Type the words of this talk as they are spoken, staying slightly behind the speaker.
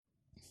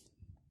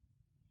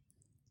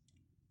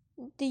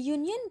The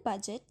union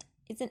budget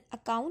is an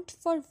account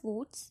for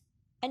votes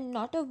and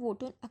not a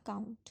vote on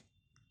account.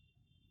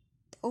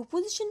 The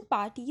opposition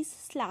parties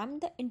slammed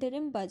the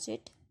interim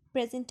budget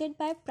presented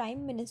by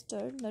Prime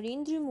Minister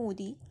Narendra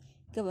Modi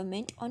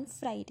government on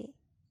Friday,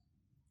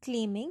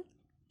 claiming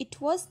it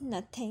was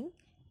nothing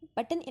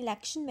but an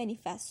election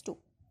manifesto,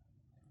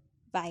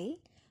 while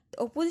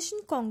the opposition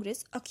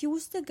Congress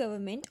accused the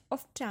government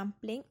of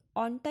trampling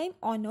on time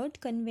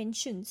honored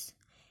conventions.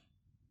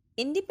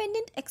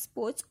 Independent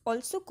experts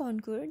also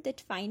concurred that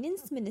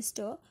Finance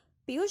Minister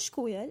Piyush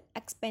Goyal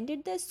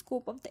expanded the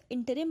scope of the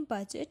interim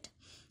budget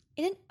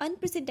in an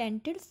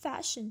unprecedented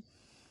fashion.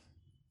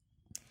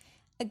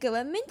 A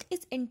government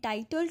is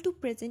entitled to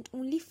present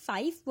only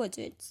 5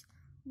 budgets,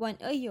 one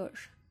a year,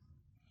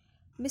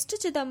 Mr.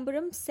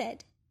 Chidambaram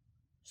said.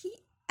 He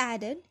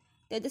added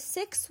that the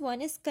sixth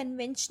one is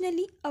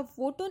conventionally a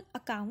vote on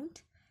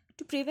account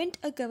to prevent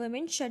a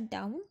government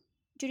shutdown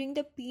during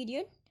the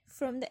period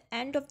from the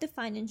end of the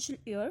financial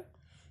year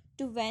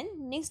to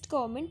when next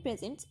government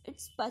presents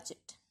its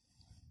budget.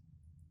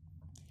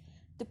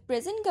 The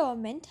present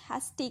government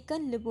has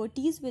taken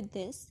liberties with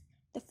this,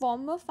 the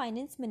former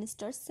finance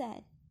minister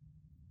said.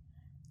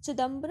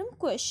 Chidambaram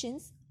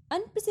questions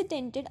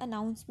unprecedented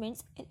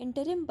announcements in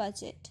interim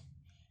budget.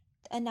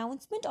 The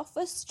announcement of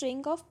a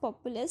string of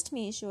populist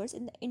measures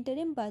in the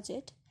interim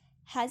budget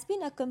has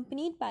been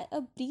accompanied by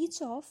a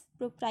breach of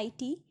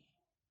propriety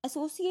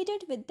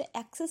associated with the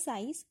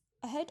exercise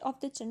ahead of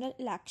the general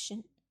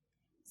election,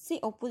 say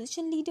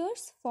opposition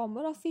leaders,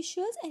 former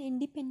officials, and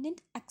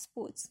independent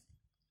experts.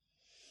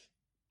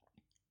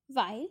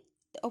 While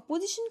the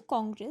opposition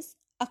Congress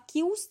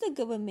accused the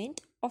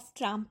government of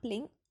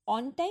trampling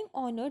on time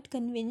honored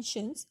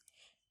conventions,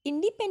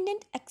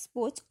 independent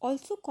experts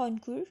also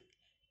concur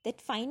that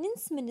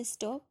Finance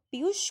Minister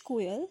Piyush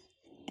Goyal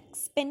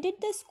expanded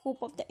the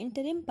scope of the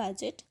interim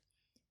budget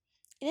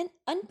in an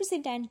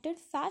unprecedented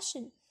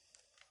fashion.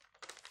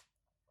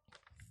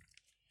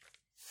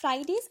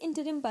 Friday's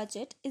interim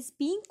budget is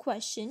being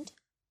questioned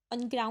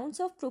on grounds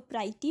of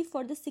propriety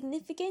for the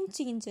significant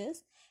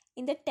changes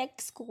in the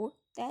tax code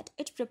that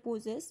it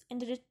proposes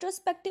and the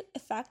retrospective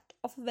effect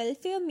of a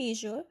welfare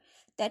measure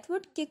that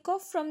would kick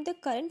off from the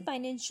current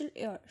financial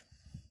year.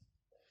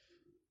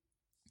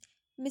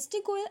 Mr.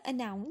 Goyal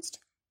announced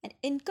an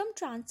income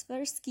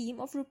transfer scheme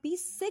of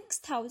Rs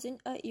 6,000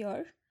 a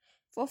year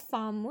for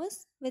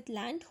farmers with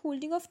land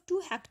holding of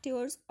 2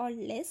 hectares or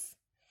less,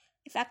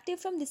 effective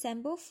from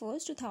December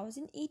 1st,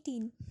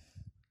 2018.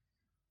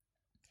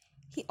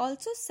 He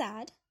also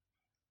said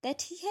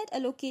that he had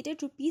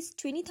allocated Rs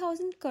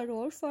 20,000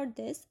 crore for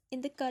this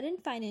in the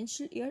current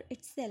financial year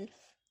itself.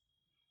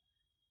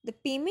 The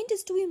payment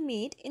is to be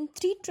made in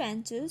 3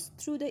 tranches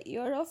through the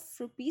year of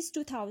Rs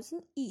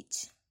 2,000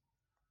 each.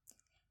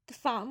 The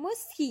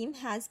farmers' scheme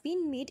has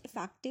been made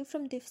effective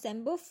from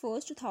December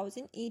 1st,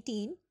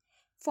 2018,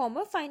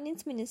 former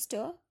Finance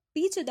Minister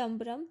P.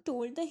 Chidambaram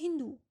told The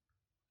Hindu.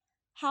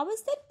 How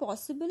is that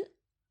possible?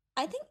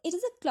 I think it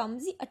is a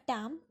clumsy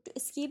attempt to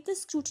escape the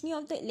scrutiny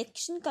of the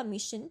Election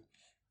Commission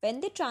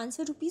when they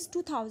transferred Rs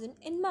 2,000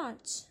 in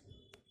March.